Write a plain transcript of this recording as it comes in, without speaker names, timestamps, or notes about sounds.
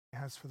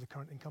has for the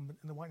current incumbent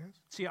in the White House?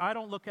 See, I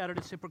don't look at it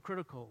as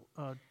hypocritical.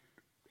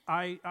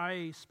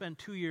 I spent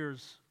 2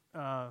 years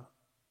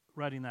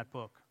writing that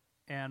book,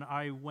 and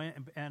I went,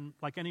 and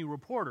like any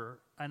reporter,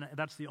 and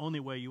that's the only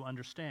way you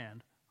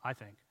understand, I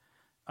think,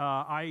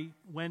 I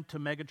went to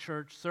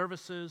megachurch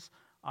services,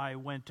 I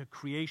went to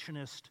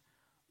creationist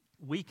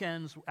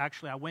weekends.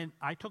 Actually,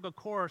 I took a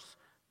course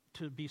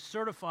to be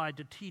certified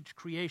to teach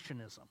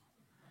creationism.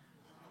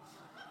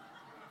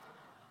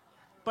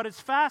 But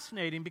it's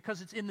fascinating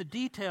because it's in the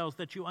details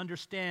that you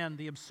understand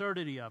the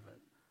absurdity of it.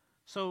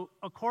 So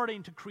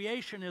according to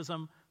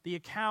creationism, the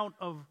account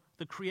of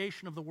the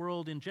creation of the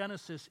world in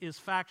Genesis is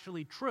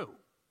factually true.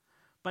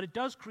 But it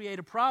does create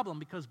a problem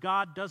because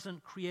God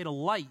doesn't create a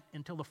light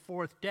until the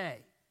fourth day.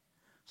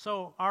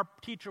 So our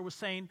teacher was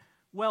saying,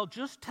 well,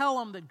 just tell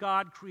them that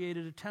God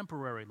created a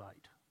temporary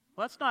light.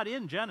 Well, that's not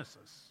in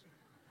Genesis.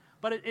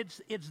 But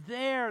it's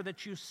there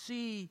that you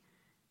see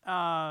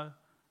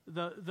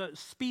the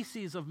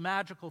species of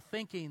magical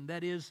thinking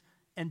that is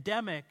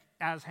endemic,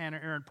 as Hannah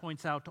Arendt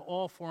points out, to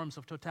all forms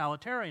of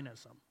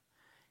totalitarianism.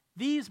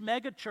 These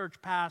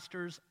megachurch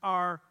pastors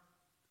are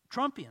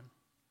Trumpian.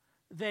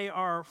 They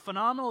are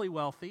phenomenally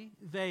wealthy.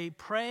 They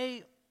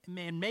pray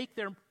and make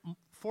their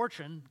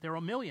fortune, they're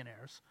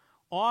millionaires,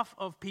 off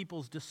of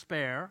people's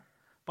despair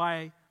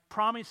by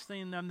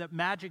promising them that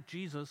magic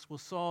Jesus will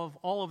solve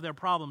all of their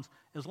problems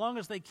as long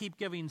as they keep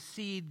giving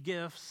seed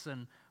gifts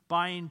and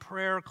buying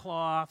prayer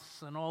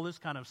cloths and all this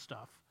kind of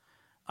stuff.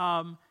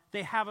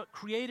 They have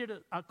created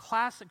a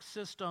classic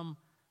system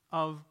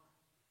of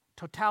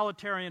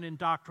totalitarian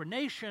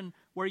indoctrination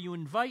where you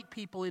invite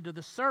people into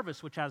the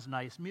service, which has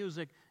nice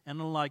music,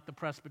 and unlike the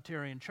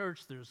Presbyterian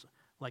church, there's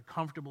like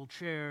comfortable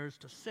chairs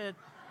to sit,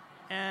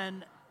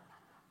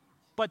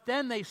 but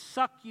then they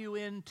suck you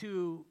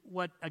into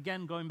what,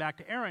 again, going back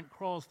to Arendt,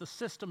 calls the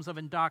systems of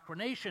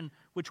indoctrination,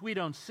 which we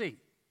don't see.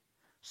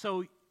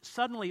 So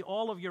suddenly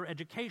all of your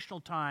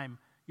educational time,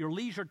 your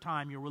leisure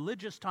time, your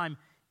religious time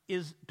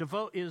is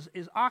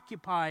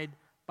occupied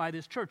by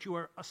this church. You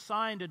are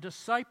assigned a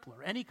discipler.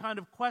 Any kind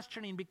of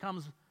questioning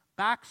becomes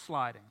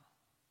backsliding.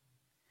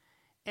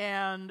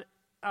 And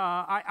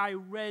I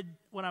read,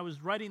 when I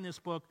was writing this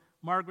book,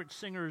 Margaret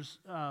Singer's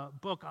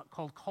book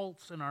called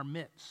Cults in Our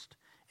Midst.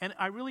 And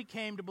I really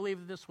came to believe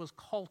that this was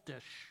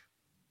cultish.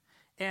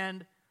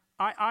 And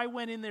I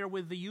went in there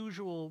with the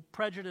usual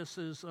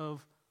prejudices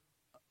of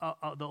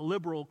the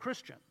liberal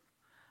Christian.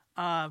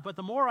 But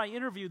the more I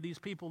interviewed these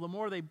people, the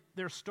more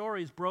their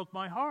stories broke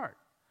my heart.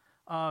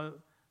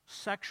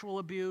 Sexual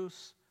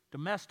abuse,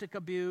 domestic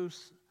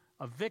abuse,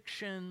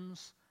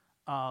 evictions,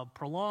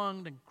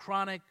 prolonged and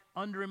chronic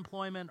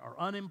underemployment or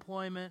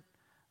unemployment,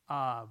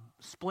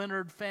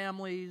 splintered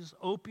families,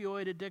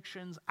 opioid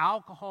addictions,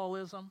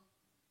 alcoholism.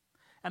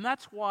 And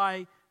that's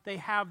why they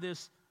have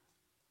this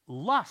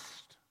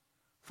lust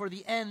for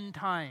the end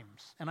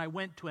times. And I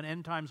went to an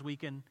end times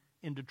weekend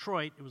in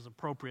Detroit. It was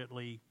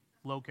appropriately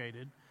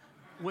located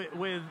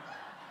with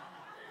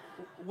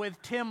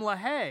Tim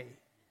LaHaye.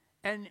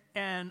 And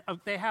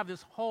they have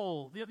this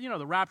whole,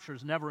 the rapture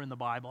is never in the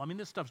Bible. I mean,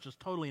 this stuff's just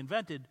totally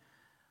invented.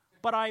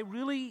 But I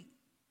really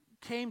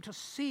came to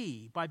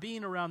see, by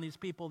being around these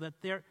people, that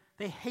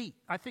they hate.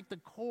 I think the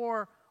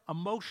core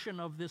emotion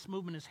of this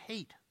movement is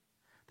hate.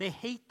 They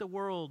hate the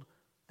world.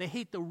 They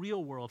hate the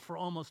real world for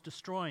almost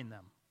destroying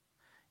them.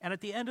 And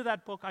at the end of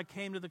that book, I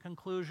came to the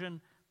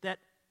conclusion that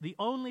the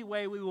only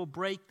way we will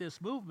break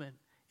this movement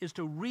is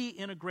to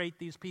reintegrate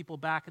these people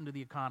back into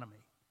the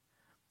economy,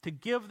 to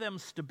give them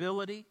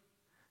stability,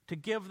 to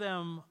give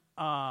them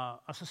a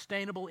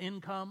sustainable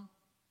income,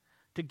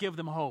 to give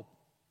them hope.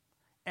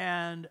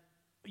 And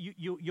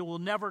you will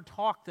never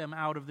talk them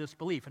out of this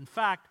belief. In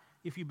fact,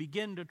 if you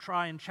begin to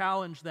try and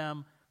challenge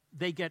them,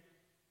 they get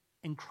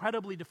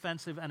incredibly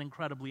defensive and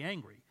incredibly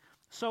angry.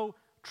 So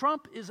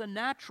Trump is a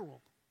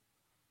natural.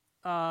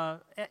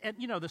 And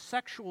the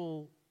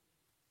sexual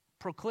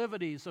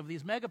proclivities of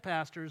these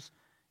megapastors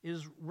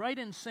is right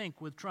in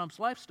sync with Trump's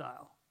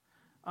lifestyle.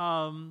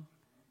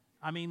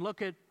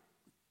 Look at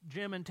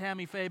Jim and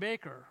Tammy Faye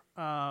Baker.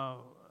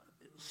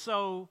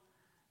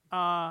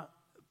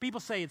 People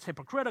say it's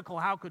hypocritical.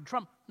 How could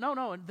Trump?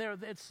 No,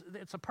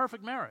 it's a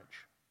perfect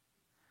marriage.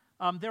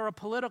 They're a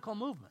political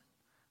movement.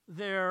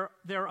 They're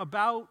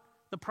about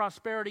the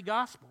prosperity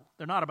gospel.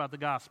 They're not about the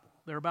gospel.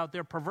 They're about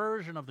their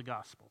perversion of the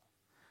gospel.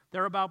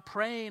 They're about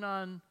preying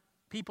on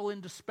people in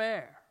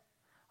despair.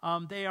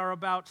 They are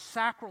about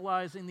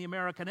sacralizing the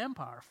American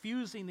empire,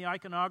 fusing the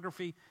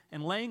iconography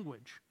and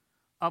language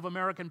of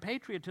American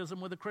patriotism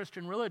with the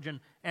Christian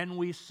religion. And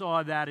we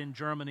saw that in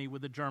Germany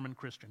with the German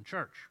Christian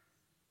church.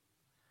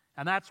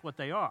 And that's what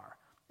they are.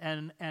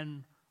 And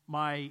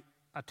my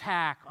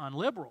attack on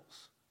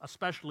liberals,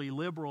 especially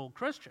liberal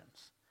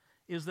Christians,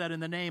 is that in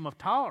the name of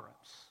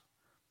tolerance,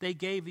 they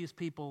gave these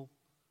people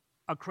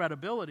a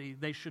credibility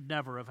they should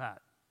never have had.